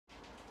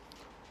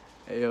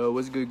Hey yo,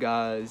 what's good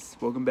guys?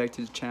 Welcome back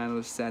to the channel.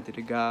 It's Santa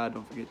to God.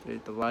 Don't forget to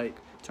hit the like,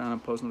 turn on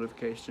post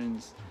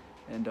notifications,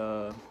 and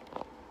you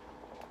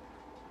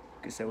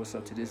can say what's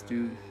up to this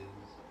dude.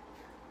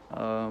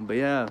 But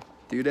yeah,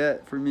 do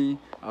that for me.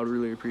 I would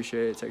really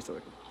appreciate it. It takes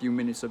like a few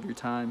minutes of your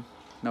time.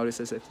 Notice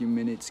it's a few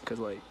minutes because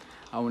like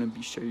I want to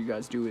be sure you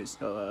guys do it.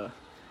 So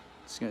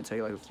it's gonna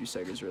take like a few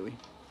seconds really.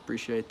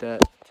 Appreciate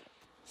that.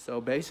 So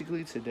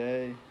basically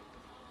today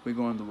we're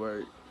going to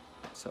work.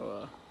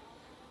 So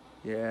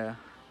yeah.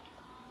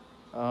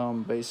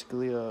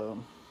 Basically,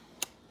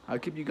 I'll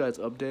keep you guys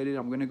updated.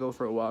 I'm gonna go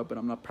for a walk, but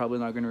I'm not probably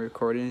not gonna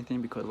record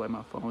anything because like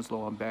my phone's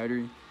low on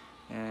battery,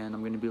 and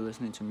I'm gonna be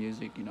listening to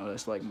music. You know,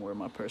 that's like more of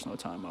my personal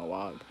time. I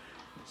walk.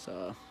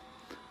 So,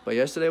 but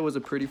yesterday was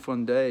a pretty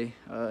fun day.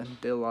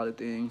 Did a lot of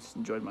things.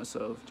 Enjoyed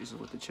myself, just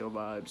with the chill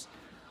vibes.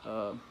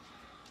 Uh,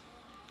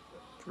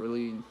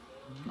 really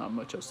not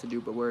much else to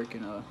do but work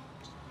and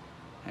just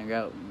hang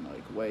out and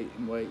like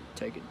wait,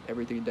 take it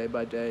everything day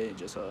by day, and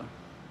just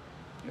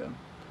yeah.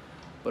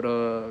 But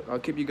I'll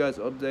keep you guys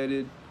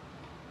updated.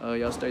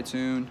 Y'all stay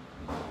tuned.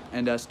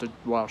 And that's the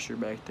washer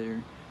back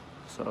there.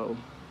 So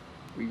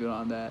we good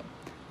on that.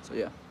 So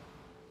yeah.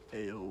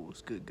 Hey yo,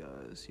 what's good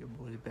guys? Your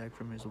boy's back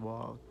from his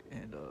walk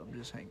and I'm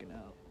just hanging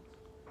out.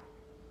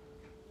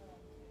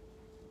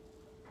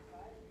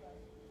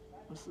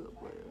 What's up,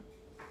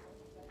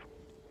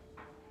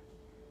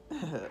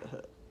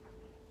 player?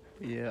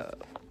 Yeah.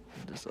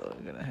 I'm just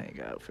gonna hang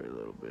out for a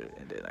little bit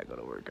and then I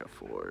gotta work at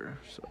 4.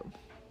 So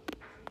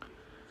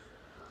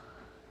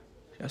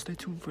y'all stay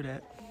tuned for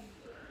that.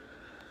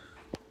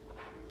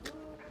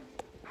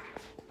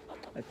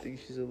 I think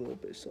she's a little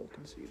bit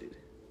self-conceited.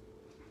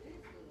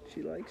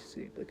 She likes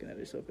looking at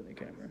herself in the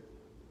camera.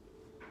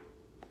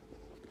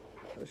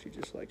 Or she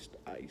just likes the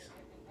ice.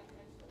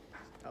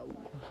 Ow.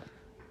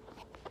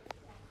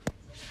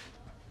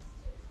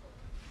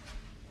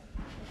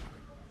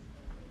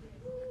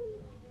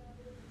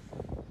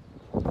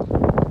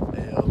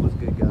 Hey, what's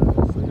good,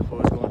 guys? So your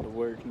boy's going to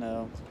work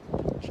now.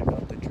 Check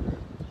out the drip.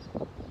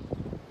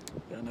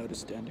 Y'all know the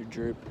standard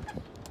drip.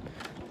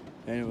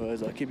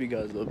 Anyways, I'll keep you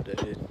guys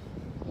updated.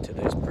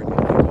 Today's pretty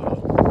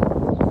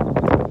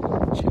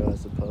chill, I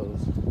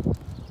suppose.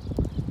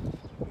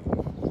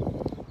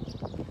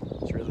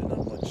 There's really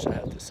not much I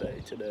have to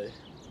say today.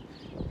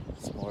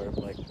 It's more of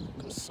like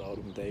a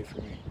solemn day for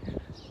me.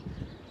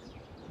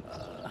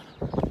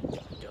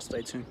 Y'all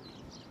stay tuned.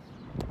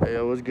 Hey,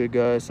 yo, what's good,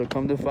 guys? So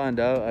come to find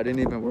out, I didn't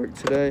even work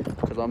today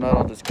because I'm not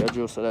on the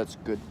schedule, so that's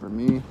good for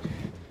me.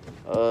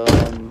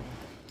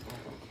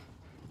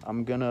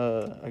 I'm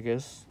gonna, I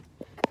guess,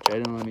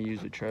 Jaden let me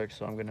use the truck,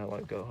 so I'm gonna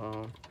like go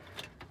home.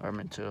 I'm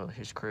into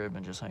his crib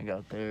and just hang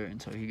out there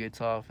until he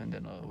gets off, and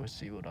then we'll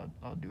see what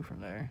I'll do from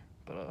there.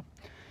 But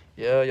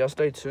yeah, y'all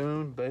stay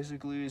tuned.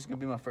 Basically, it's gonna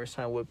be my first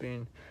time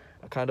whipping.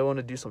 I kind of want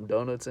to do some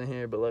donuts in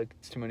here, but like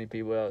it's too many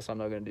people out, so I'm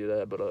not gonna do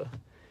that. But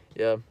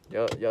yeah,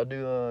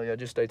 y'all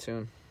just stay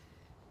tuned.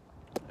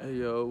 Hey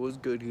yo, what's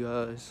good,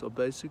 guys? So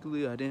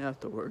basically, I didn't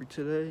have to work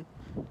today,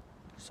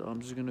 so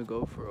I'm just gonna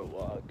go for a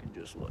walk and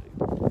just like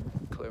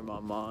clear my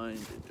mind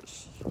and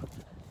just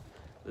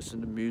listen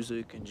to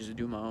music and just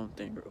do my own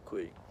thing real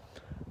quick.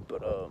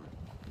 But you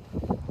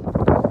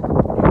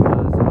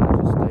guys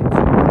just stay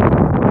tuned.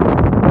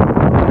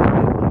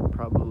 Like,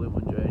 probably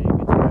when Jaden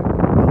gets back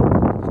from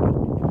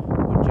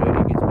work,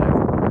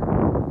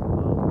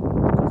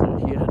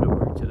 because he had to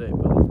work today,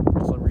 but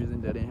for some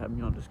reason they didn't have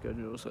me on the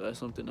schedule, so that's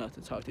something I have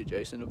to talk to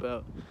Jason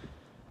about.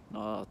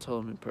 I'll tell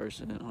him in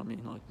person. I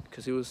mean, like,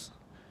 cause he was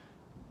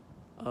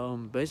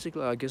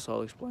basically, I guess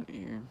I'll explain it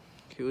here.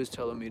 He was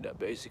telling me that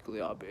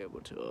basically I'll be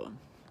able to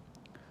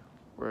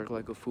work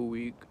like a full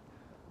week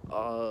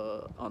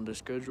on the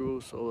schedule,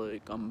 so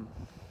like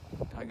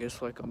I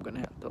guess like I'm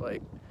gonna have to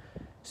like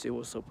see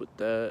what's up with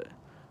that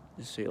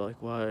and see like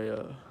why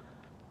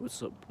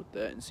what's up with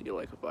that and see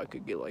like if I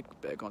could get like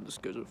back on the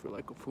schedule for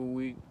like a full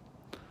week.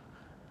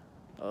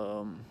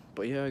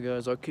 But yeah,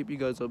 guys, I'll keep you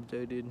guys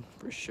updated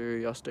for sure.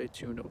 Y'all stay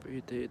tuned over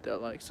here to hit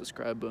that like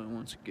subscribe button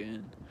once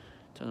again,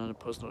 turn on the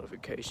post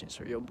notifications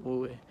for your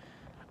boy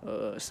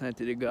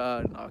Santa to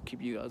God, and I'll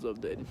keep you guys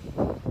updated.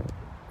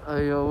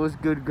 Hey yo, what's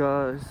good,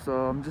 guys? So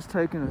I'm just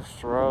taking a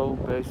stroll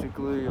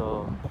basically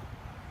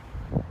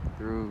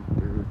through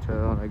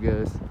town, I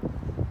guess,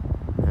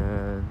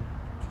 and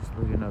just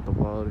looking at the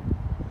water,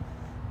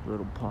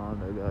 little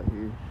pond I got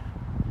here.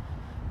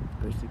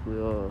 Basically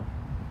little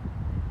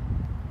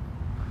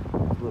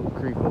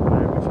creek over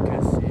there, but you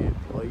can't see it.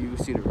 Like you can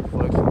see the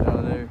reflection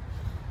down there.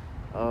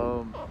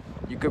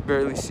 You could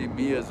barely see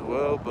me as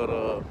well, but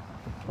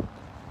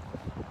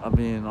I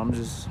mean, I'm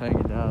just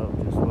hanging out,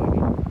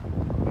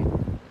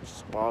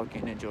 just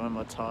walking, enjoying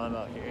my time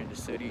out here in the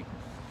city,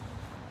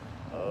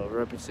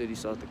 Rapid City,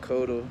 South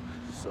Dakota.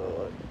 So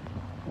like,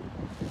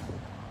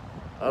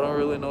 I don't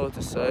really know what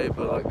to say,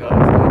 but like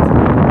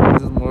guys,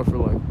 this is more for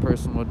like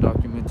personal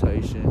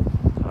documentation.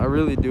 I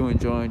really do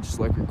enjoy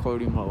just like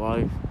recording my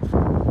life. I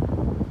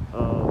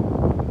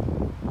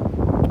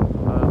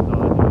have no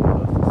idea what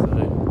else to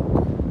say,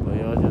 but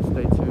y'all just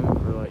stay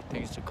tuned for like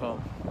things to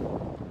come.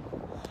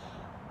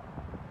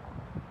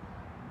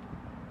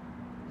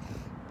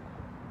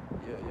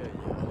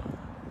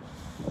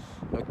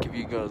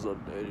 guys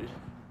updated.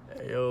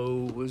 Hey,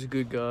 yo, what's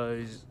good,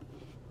 guys?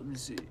 Let me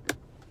see.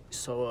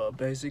 So,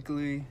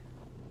 basically,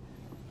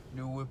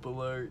 new whip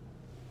alert.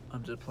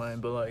 I'm just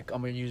playing, but like,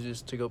 I'm gonna use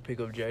this to go pick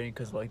up Jaden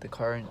because like the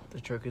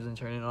truck isn't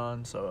turning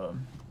on. So,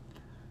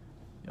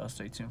 y'all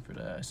stay tuned for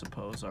that, I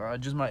suppose. Or I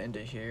just might end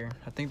it here.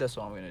 I think that's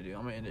all I'm gonna do.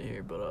 I'm gonna end it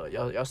here, but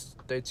y'all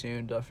stay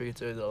tuned. Don't forget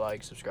to hit the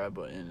like, subscribe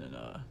button, and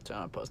turn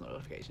on post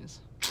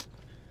notifications.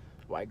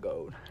 White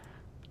gold.